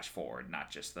the flash forward,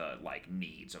 not just the like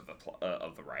needs of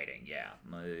the writing. Yeah,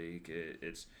 like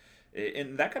it's.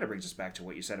 And that kind of brings us back to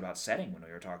what you said about setting when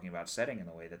we were talking about setting and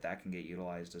the way that can get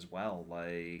utilized as well,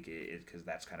 like because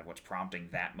that's kind of what's prompting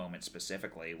that moment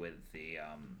specifically with the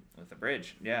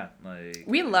bridge. Yeah, like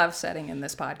we love setting in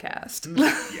this podcast.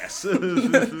 Yes,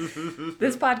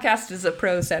 this podcast is a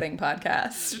pro setting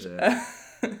podcast.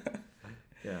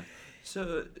 Yeah.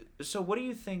 So what do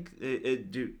you think?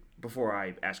 Before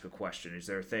I ask a question, is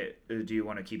there do you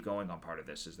want to keep going on part of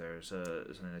this? Is there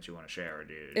something that you want to share? Or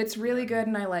it's really good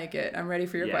and I like it. I'm ready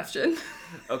for your question.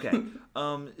 Okay.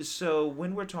 So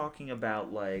when we're talking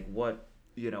about like what,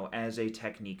 as a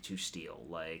technique to steal,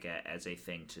 like as a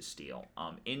thing to steal,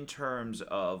 in terms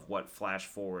of what flash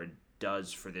forward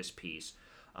does for this piece,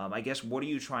 I guess what are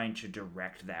you trying to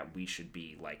direct that we should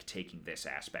be like taking this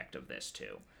aspect of this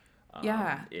to?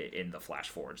 In the flash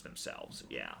forwards themselves.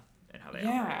 Yeah. And how they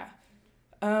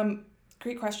operate.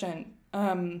 Great question.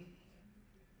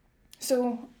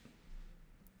 So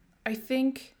I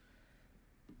think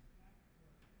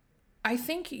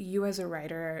you as a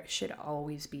writer should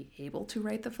always be able to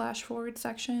write the flash forward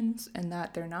sections and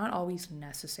that they're not always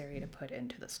necessary to put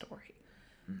into the story.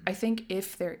 I think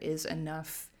if there is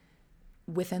enough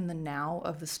within the now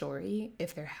of the story,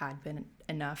 if there had been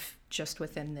enough just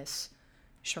within this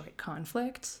short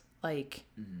conflict, like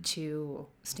to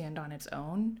stand on its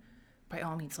own, by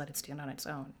all means let it stand on its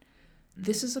own.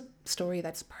 This is a story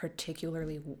that's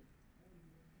particularly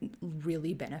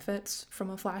really benefits from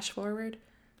a flash forward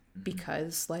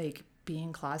because like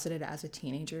being closeted as a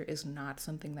teenager is not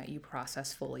something that you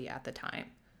process fully at the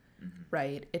time,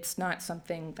 right? It's not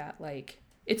something that like,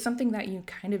 it's something that you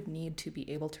kind of need to be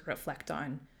able to reflect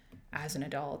on as an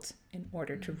adult in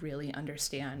order to really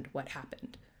understand what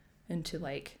happened and to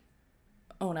like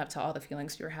own up to all the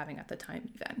feelings you were having at the time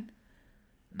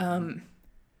even.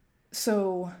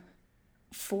 So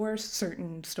for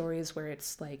certain stories where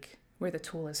it's like where the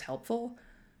tool is helpful,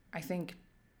 I think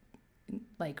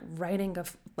like writing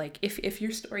like if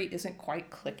your story isn't quite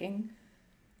clicking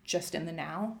just in the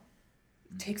now,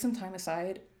 take some time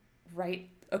aside, write,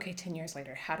 okay, 10 years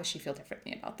later, how does she feel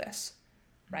differently about this,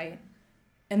 right?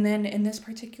 And then in this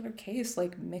particular case,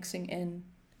 like mixing in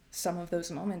some of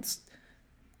those moments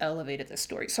elevated this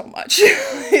story so much.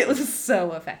 It was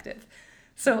so effective.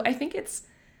 So I think it's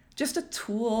just a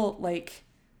tool like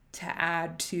to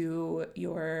add to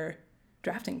your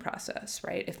drafting process,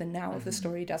 right? If the now of the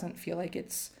story doesn't feel like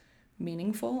it's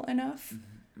meaningful enough,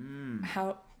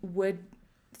 how would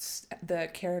the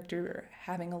character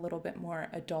having a little bit more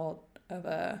adult of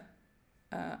a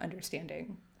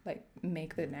understanding like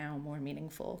make the now more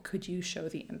meaningful? Could you show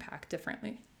the impact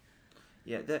differently?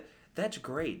 Yeah, that's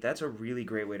great. That's a really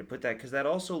great way to put that, because that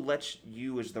also lets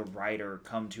you as the writer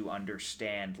come to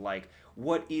understand, like,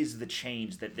 what is the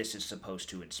change that this is supposed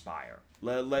to inspire?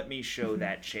 Let me show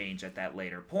that change at that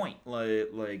later point.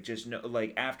 Like just know,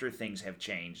 like after things have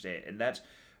changed, and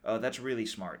that's really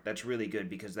smart. That's really good,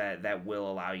 because that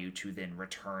will allow you to then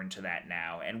return to that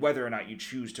now. And whether or not you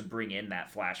choose to bring in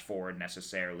that flash forward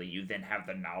necessarily, you then have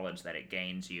the knowledge that it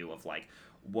gains you of like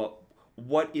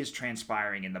what is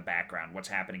transpiring in the background, what's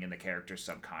happening in the character's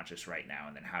subconscious right now,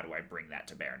 and then how do I bring that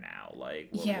to bear now? Like,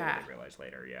 what will they realize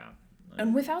later? Yeah.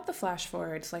 And without the flash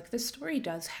forwards, like, this story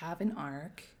does have an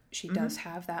arc. She does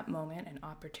have that moment and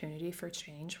opportunity for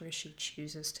change where she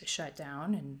chooses to shut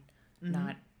down and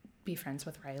not be friends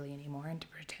with Riley anymore and to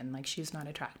pretend like she's not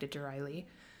attracted to Riley.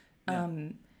 Yeah.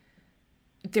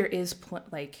 There is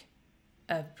like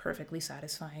a perfectly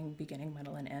satisfying beginning,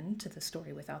 middle, and end to the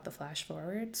story without the flash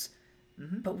forwards.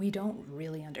 But we don't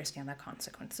really understand the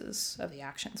consequences of the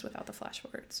actions without the flash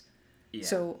forwards. Yeah.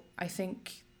 So I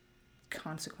think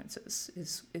consequences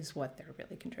is what they're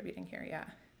really contributing here.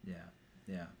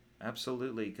 Yeah,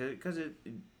 absolutely. Because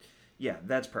yeah,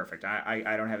 that's perfect.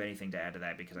 I don't have anything to add to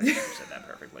that because I think you said that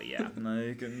perfectly. Yeah.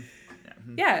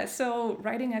 Yeah, so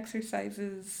writing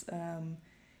exercises.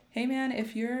 Hey man,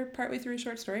 if you're partway through a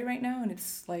short story right now and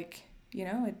it's like,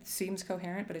 it seems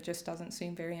coherent, but it just doesn't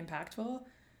seem very impactful,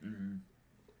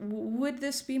 would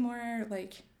this be more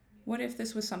like, what if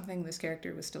this was something this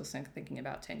character was still thinking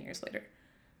about 10 years later?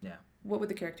 Yeah. What would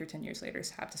the character 10 years later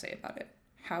have to say about it?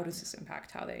 How does this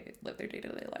impact how they live their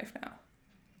day-to-day life now?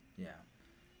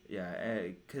 Yeah,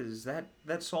 because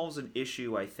that solves an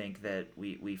issue, I think, that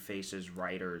we face as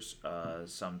writers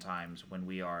sometimes when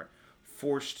we are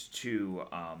forced to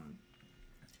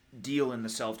deal in the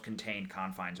self-contained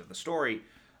confines of the story,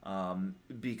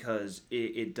 because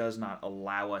it does not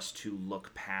allow us to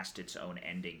look past its own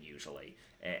ending usually.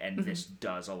 And this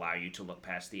does allow you to look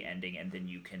past the ending, and then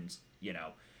you can,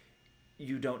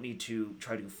 you don't need to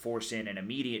try to force in an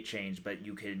immediate change, but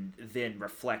you can then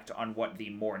reflect on what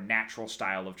the more natural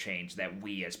style of change that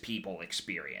we as people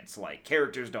experience. Like,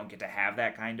 characters don't get to have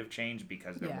that kind of change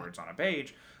because they're words on a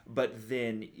page, but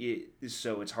then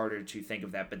so it's harder to think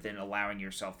of that, but then allowing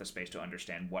yourself the space to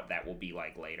understand what that will be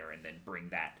like later, and then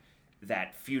bring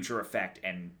that future effect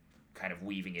and kind of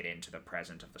weaving it into the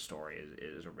present of the story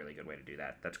is a really good way to do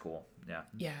that. That's cool.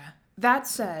 Yeah. That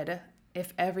said,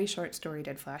 if every short story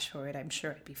did flash forward, I'm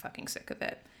sure I'd be fucking sick of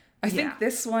it. I think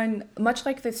this one, much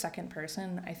like the second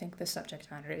person, I think the subject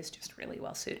matter is just really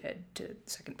well suited to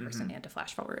second person and to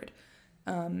flash forward.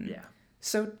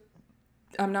 So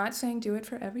I'm not saying do it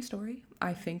for every story.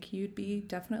 I think you'd be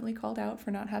definitely called out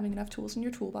for not having enough tools in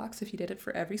your toolbox if you did it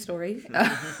for every story.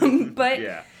 But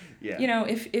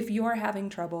if you're having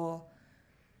trouble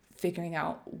figuring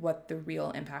out what the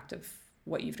real impact of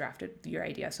what you've drafted, your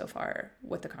idea so far,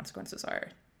 what the consequences are,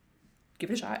 give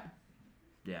it a shot.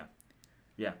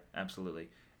 Yeah, absolutely.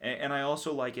 And I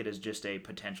also like it as just a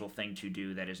potential thing to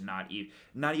do that is not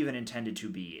even intended to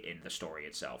be in the story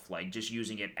itself. Like, just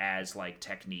using it as, like,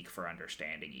 technique for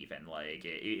understanding even. Like,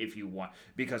 if you want...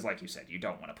 Because, like you said, you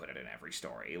don't want to put it in every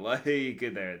story. Like,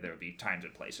 there'll be times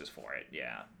and places for it,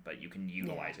 yeah. But you can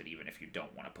utilize it even if you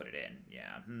don't want to put it in,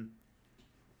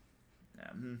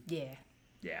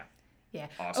 Yeah.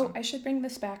 Awesome. Oh, I should bring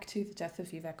this back to the death of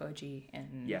Vivek Oji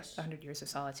in 100 Years of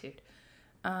Solitude.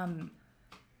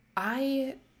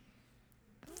 I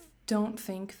don't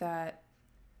think that...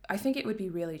 I think it would be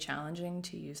really challenging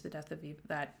to use the death of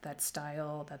that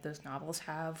style that those novels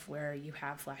have, where you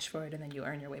have flash forward and then you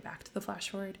earn your way back to the flash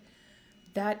forward.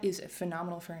 That is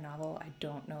phenomenal for a novel. I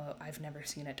don't know. I've never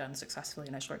seen it done successfully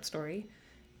in a short story,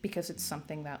 because it's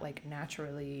something that, like,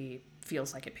 naturally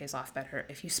feels like it pays off better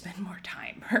if you spend more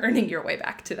time earning your way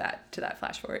back to that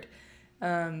flash forward.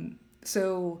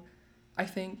 So I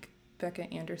think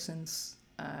Becca Anderson's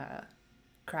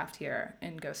craft here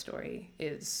in Ghost Story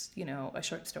is, a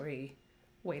short story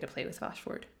way to play with flash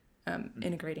forward,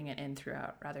 integrating it in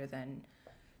throughout rather than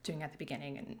doing it at the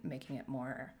beginning and making it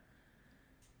more,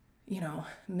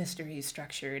 mystery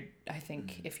structured. I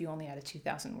think if you only had a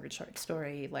 2,000 word short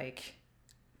story, like,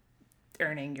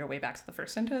 earning your way back to the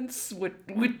first sentence would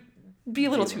be a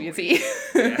little too easy.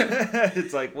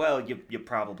 It's like, well, you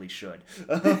probably should.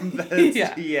 And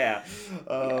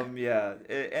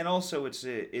also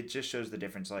it just shows the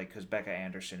difference, like, because Becca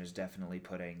Anderson is definitely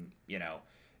putting,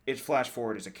 it's flash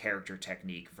forward as a character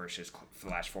technique versus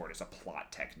flash forward as a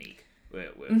plot technique,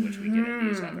 which we get in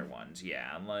these other ones.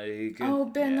 Yeah, like. Oh,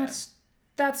 Ben,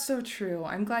 that's so true.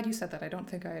 I'm glad you said that. I don't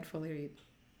think I had fully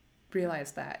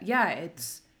realized that. Yeah,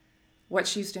 it's what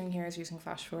she's doing here is using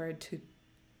flash forward to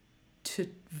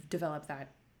develop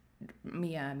that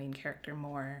Mia main character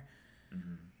more.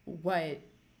 What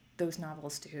those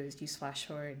novels do is use flash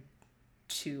forward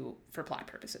for plot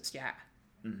purposes. Yeah.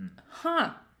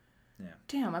 Yeah.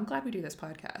 Damn, I'm glad we do this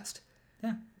podcast.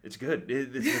 Yeah, it's good.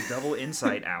 It's a double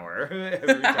insight hour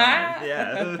every time.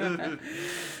 Yeah.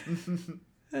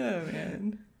 Oh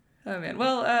man.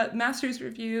 Well, Master's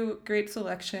Review, great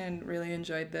selection. Really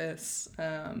enjoyed this.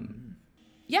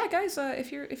 Yeah, guys,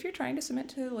 if you're trying to submit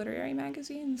to literary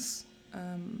magazines,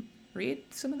 read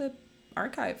some of the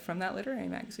archive from that literary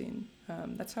magazine.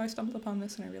 That's how I stumbled upon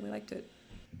this, and I really liked it.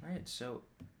 All right, so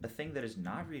a thing that is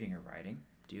not reading or writing.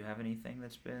 Do you have anything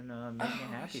that's been making you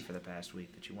happy for the past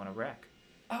week that you want to wreck?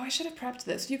 Oh, I should have prepped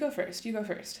this. You go first.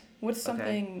 What's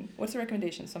something? Okay. What's a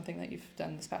recommendation? Something that you've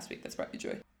done this past week that's brought you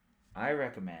joy? I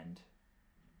recommend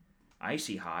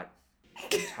Icy Hot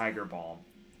Tiger Balm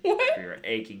for your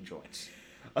aching joints.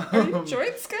 Are your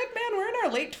joints good, man? We're in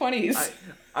our late 20s.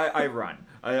 I run.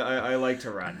 I like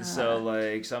to run. So,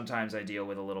 like, sometimes I deal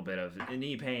with a little bit of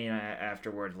knee pain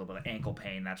afterwards, a little bit of ankle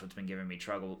pain. That's what's been giving me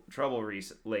trouble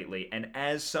lately. And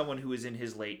as someone who is in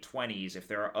his late 20s, if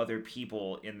there are other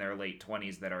people in their late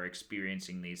 20s that are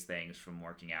experiencing these things from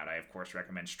working out, I, of course,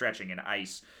 recommend stretching and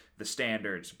ice, the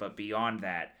standards. But beyond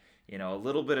that, you know, a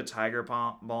little bit of Tiger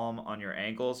Balm on your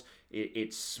ankles.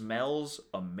 It smells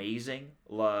amazing,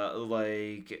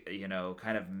 like, you know,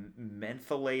 kind of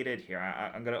mentholated. Here,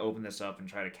 I'm going to open this up and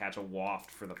try to catch a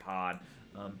waft for the pod.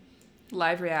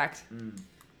 Live react.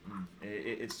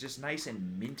 It's just nice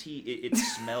and minty. It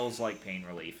smells like pain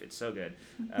relief. It's so good.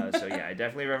 So yeah, I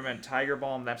definitely recommend Tiger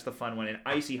Balm. That's the fun one. And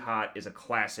Icy Hot is a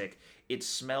classic. It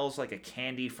smells like a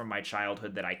candy from my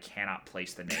childhood that I cannot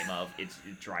place the name of. It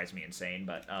drives me insane.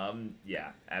 But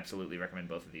yeah, absolutely recommend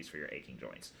both of these for your aching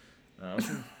joints.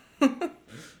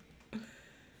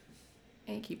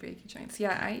 Achy breaky joints.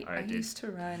 Yeah, I used to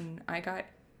run. I got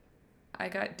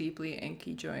deeply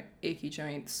achy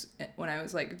joints when I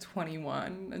was like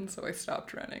 21, and so I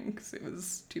stopped running because it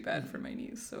was too bad for my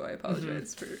knees. So I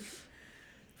apologize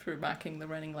for mocking the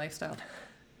running lifestyle.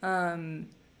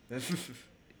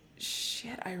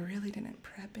 Shit, I really didn't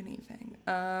prep anything.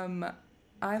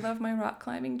 I love my rock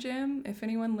climbing gym. If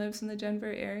anyone lives in the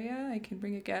Denver area, I can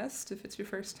bring a guest if it's your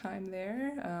first time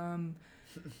there.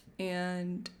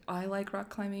 And I like rock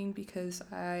climbing because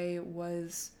I'd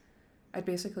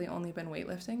basically only been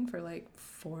weightlifting for like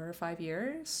 4 or 5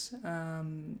 years,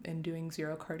 and doing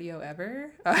zero cardio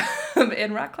ever.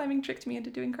 And rock climbing tricked me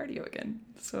into doing cardio again.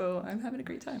 So I'm having a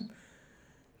great time.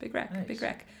 Big wreck, nice. Big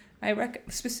wreck.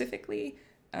 Specifically,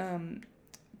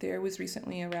 there was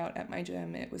recently a route at my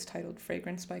gym. It was titled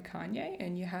Fragrance by Kanye,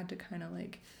 and you had to kind of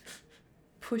like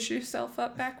push yourself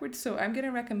up backwards. So I'm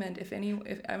gonna recommend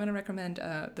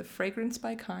the Fragrance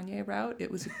by Kanye route. It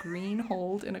was a green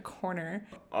hold in a corner.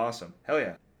 Awesome. Hell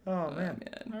yeah. Oh man.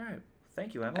 All right.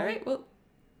 Thank you, Emily. All right. Well,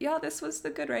 y'all, this was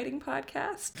the Good Writing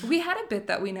Podcast. We had a bit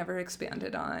that we never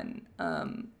expanded on,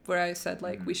 where I said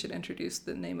like we should introduce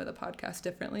the name of the podcast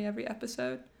differently every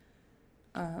episode.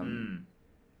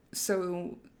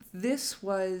 So this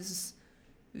was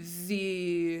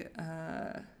the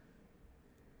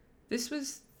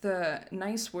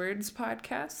Nice Words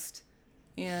Podcast,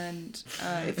 and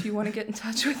if you want to get in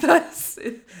touch with us,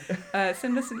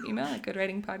 send us an email at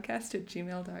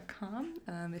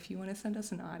goodwritingpodcast@gmail.com. If you want to send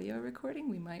us an audio recording,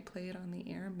 we might play it on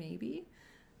the air, maybe.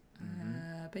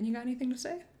 Ben, you got anything to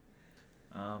say?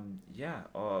 Yeah,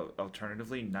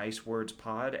 alternatively,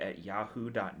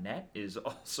 nicewordspod@yahoo.net is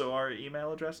also our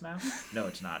email address now. No,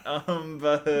 it's not.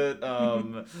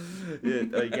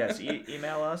 Yes,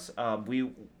 email us.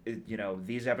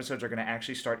 These episodes are going to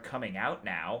actually start coming out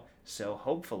now, so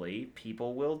hopefully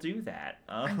people will do that.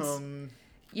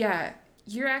 Yeah,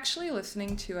 you're actually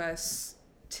listening to us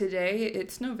today.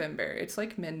 It's November. It's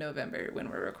like mid-November when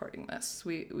we're recording this.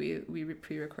 We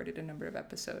pre-recorded a number of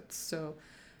episodes, so...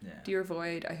 Yeah. Dear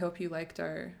Void, I hope you liked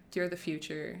our Dear the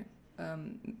Future.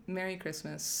 Merry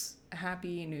Christmas.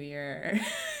 Happy New Year.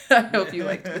 I hope you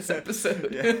liked this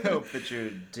episode. Yeah, I hope that you're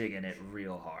digging it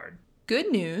real hard.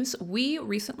 Good news, we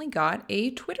recently got a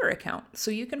Twitter account.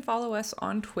 So you can follow us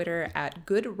on Twitter at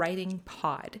Good Writing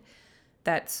Pod.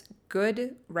 That's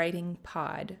Good Writing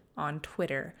Pod on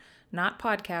Twitter. Not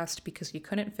podcast, because you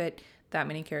couldn't fit that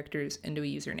many characters into a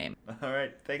username. All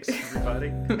right. Thanks, everybody.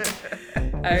 All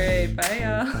right. Bye,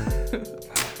 y'all.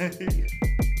 Bye.